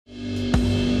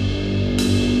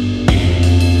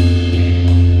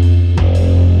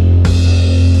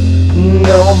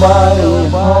nobody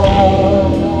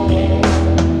home.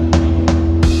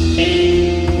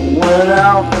 Went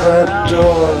out that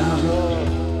door.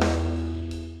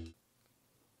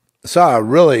 Saw a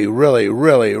really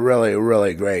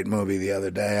great movie the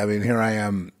other day. I mean, here I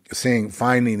am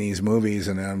finding these movies,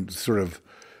 and I'm sort of,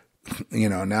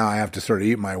 now I have to sort of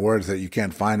eat my words that you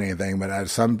can't find anything, but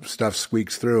as some stuff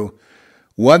squeaks through.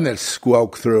 One that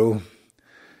squelched through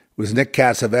was Nick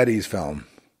Cassavetes' film,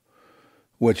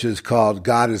 which is called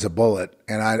God is a Bullet,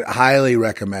 and I highly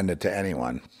recommend it to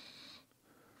anyone.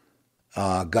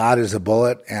 God is a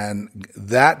Bullet, and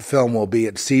that film will be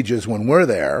at Sieges when we're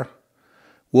there.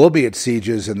 We'll be at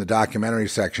Sieges in the documentary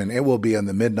section. It will be on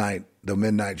the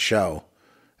midnight show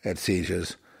at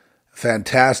Sieges.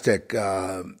 Fantastic.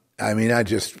 You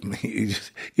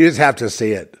just have to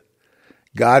see it.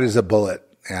 God is a Bullet,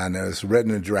 and it was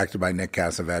written and directed by Nick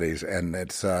Cassavetes, and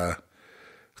it's.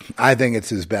 I think it's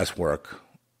his best work.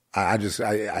 It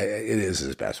is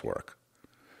his best work.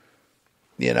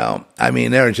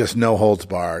 There's just no holds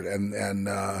barred, and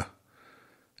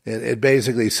it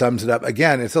basically sums it up.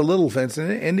 Again, it's an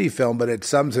indie film, but it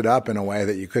sums it up in a way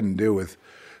that you couldn't do with,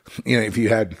 if you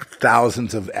had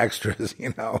thousands of extras,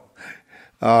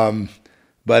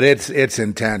 But it's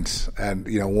intense, and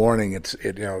warning.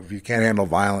 If you can't handle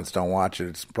violence, don't watch it.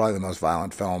 It's probably the most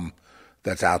violent film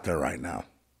that's out there right now,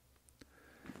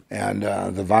 and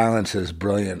the violence is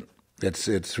brilliant.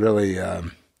 It's really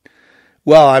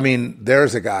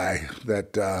there's a guy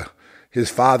that his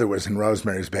father was in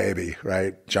Rosemary's Baby,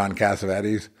 right? John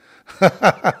Cassavetes.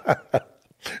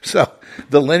 So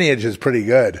the lineage is pretty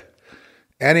good.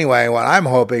 Anyway, what I'm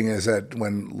hoping is that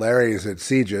when Larry is at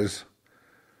Sieges,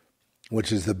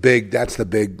 which is the big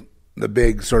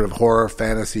sort of horror,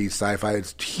 fantasy, sci-fi.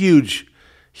 It's huge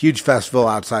festival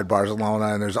outside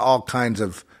Barcelona, and there's all kinds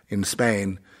of, in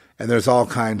Spain, and there's all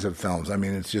kinds of films. I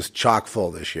mean, it's just chock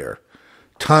full this year.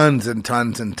 Tons and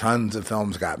tons and tons of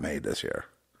films got made this year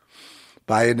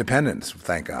by independents,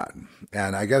 thank God.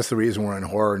 And I guess the reason we're in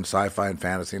horror and sci-fi and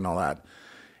fantasy and all that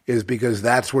is because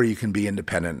that's where you can be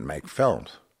independent and make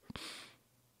films.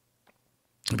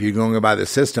 If you're going by the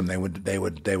system, they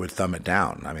would thumb it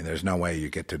down. I mean, there's no way you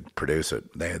get to produce it.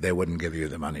 They wouldn't give you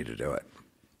the money to do it.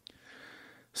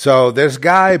 So this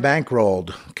guy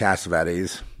bankrolled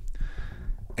Cassavetes,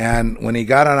 and when he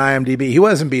got on IMDb, he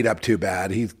wasn't beat up too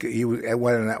bad. He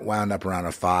wound up around a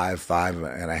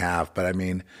 5.5. But I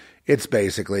mean, it's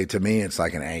basically, to me, it's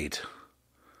like an 8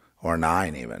 or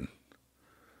 9 even.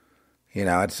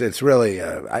 It's really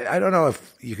I don't know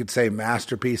if you could say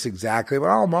masterpiece exactly, but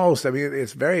almost. I mean,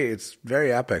 it's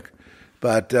very epic.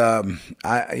 But I'm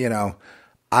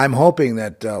hoping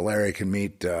that Larry can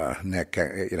meet Nick,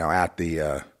 at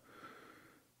the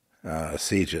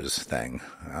Sieges thing.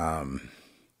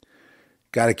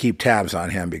 Got to keep tabs on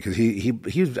him because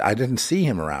I didn't see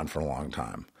him around for a long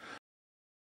time.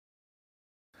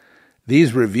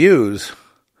 These reviews,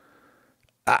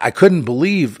 I couldn't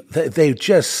believe that they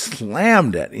just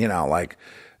slammed it,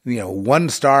 1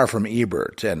 star from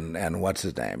Ebert and what's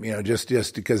his name,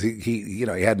 just because he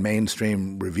had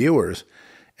mainstream reviewers,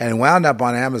 and wound up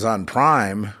on Amazon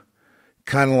Prime,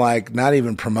 kind of like not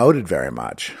even promoted very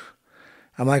much.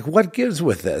 I'm like, what gives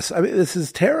with this? I mean, this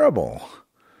is terrible.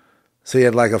 So he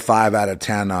had like a 5 out of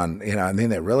 10 on, I mean,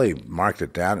 they really marked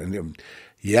it down. And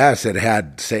yes, it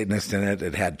had Satanists in it.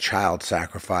 It had child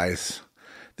sacrifice.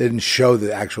 They didn't show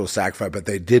the actual sacrifice, but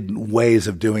they did ways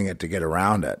of doing it to get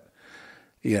around it,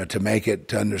 to make it,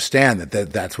 to understand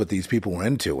that that's what these people were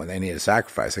into when they need a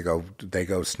sacrifice. They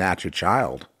go snatch a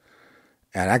child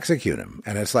and execute him.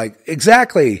 And it's like,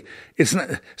 exactly. It's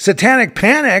not, satanic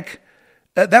panic.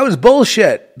 That was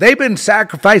bullshit. They've been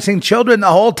sacrificing children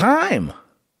the whole time.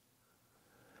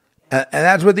 And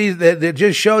that's what they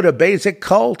just showed a basic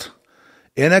cult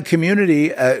in a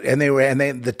community, and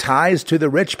the ties to the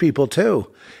rich people too.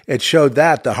 It showed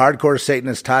that the hardcore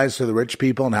Satanist ties to the rich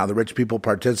people and how the rich people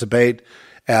participate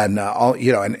and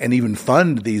and even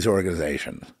fund these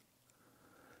organizations.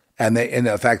 And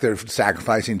the fact they're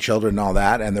sacrificing children and all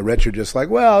that, and the rich are just like,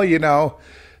 well,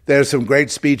 there's some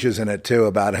great speeches in it too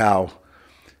about how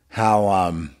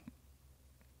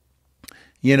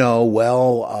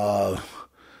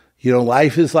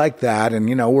life is like that, and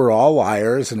we're all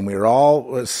liars, and we're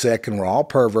all sick, and we're all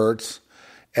perverts,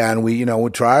 and we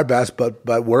try our best, but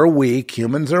we're weak.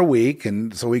 Humans are weak,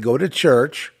 and so we go to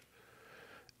church.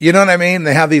 You know what I mean?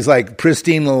 They have these like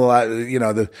pristine little,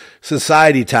 the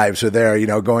society types are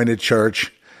there, going to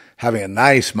church, having a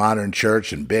nice modern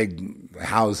church and big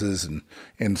houses and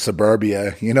in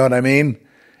suburbia. You know what I mean?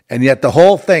 And yet the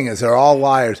whole thing is they're all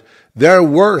liars. They're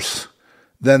worse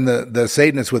than the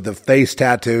Satanists with the face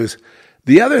tattoos.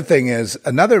 The other thing is,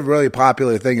 another really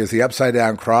popular thing is the upside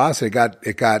down cross. It got,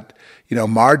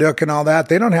 Marduk and all that.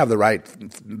 They don't have the right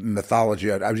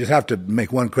mythology. I just have to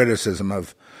make one criticism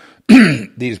of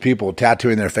these people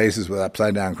tattooing their faces with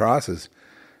upside down crosses.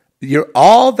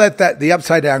 All that the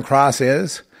upside down cross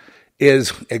is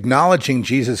acknowledging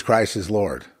Jesus Christ as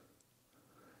Lord.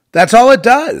 That's all it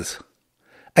does.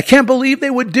 I can't believe they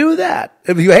would do that.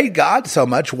 If you hate God so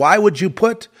much, why would you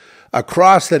put a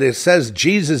cross that it says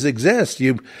Jesus exists?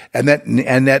 And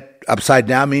that upside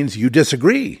down means you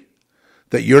disagree,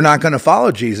 that you're not going to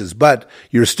follow Jesus, but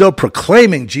you're still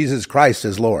proclaiming Jesus Christ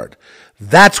as Lord.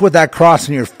 That's what that cross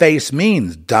in your face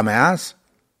means, dumbass.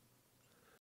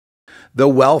 The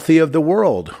wealthy of the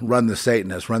world run the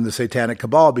Satanists, run the satanic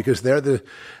cabal, because they're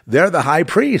the high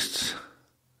priests.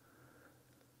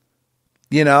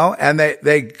 And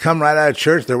they come right out of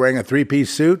church. They're wearing a 3-piece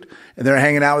suit, and they're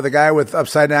hanging out with a guy with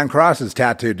upside down crosses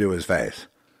tattooed to his face.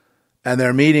 And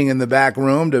they're meeting in the back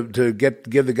room to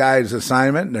give the guy his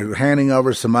assignment. And they're handing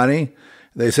over some money.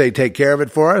 They say, "Take care of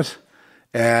it for us."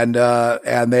 And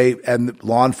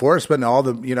law enforcement and all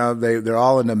they're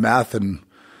all into meth and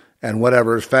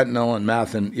whatever, fentanyl and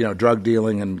meth and drug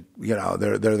dealing, and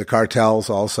they're the cartels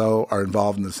also are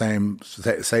involved in the same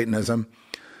Satanism.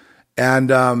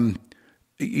 And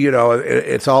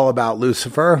it's all about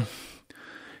Lucifer.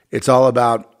 It's all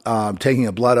about taking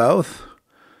a blood oath.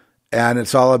 And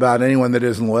it's all about anyone that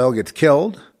isn't loyal gets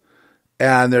killed.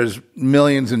 And there's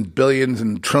millions and billions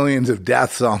and trillions of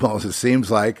deaths almost, it seems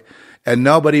like. And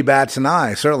nobody bats an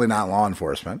eye, certainly not law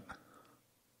enforcement,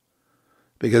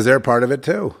 because they're part of it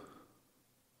too.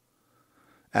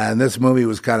 And this movie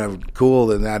was kind of cool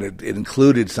in that it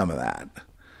included some of that.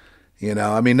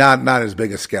 Not as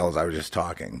big a scale as I was just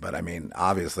talking, but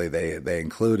obviously they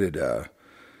included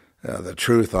the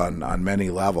truth on many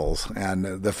levels.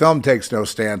 And the film takes no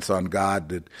stance on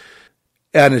God,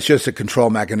 and it's just a control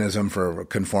mechanism for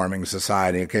conforming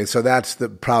society. Okay, so that's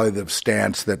probably the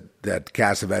stance that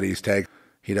Cassavetes takes.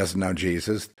 He doesn't know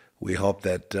Jesus. We hope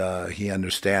that he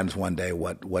understands one day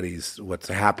what's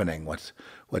happening,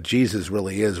 what Jesus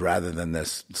really is, rather than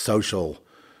this social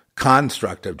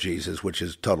construct of Jesus, which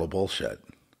is total bullshit.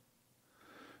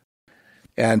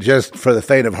 And just for the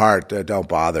faint of heart, don't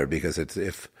bother, because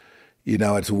it's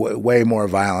way more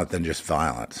violent than just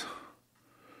violence.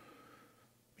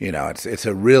 It's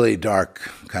a really dark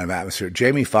kind of atmosphere.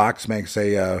 Jamie Foxx makes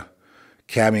a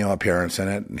cameo appearance in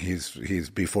it, and he's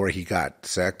before he got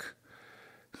sick.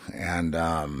 And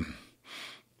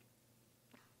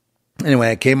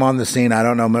anyway, it came on the scene. I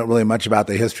don't know really much about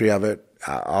the history of it.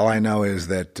 All I know is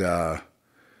that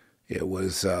it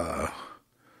was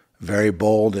very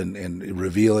bold in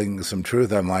revealing some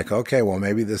truth. I'm like, okay, well,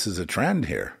 maybe this is a trend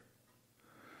here.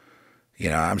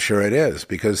 I'm sure it is,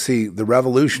 because, see, the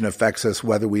revolution affects us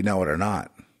whether we know it or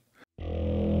not.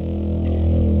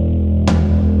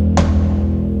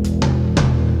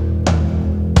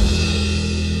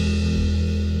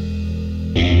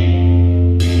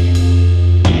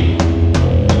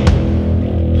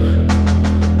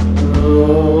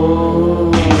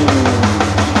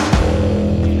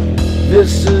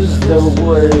 This is the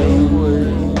way,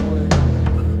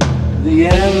 the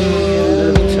end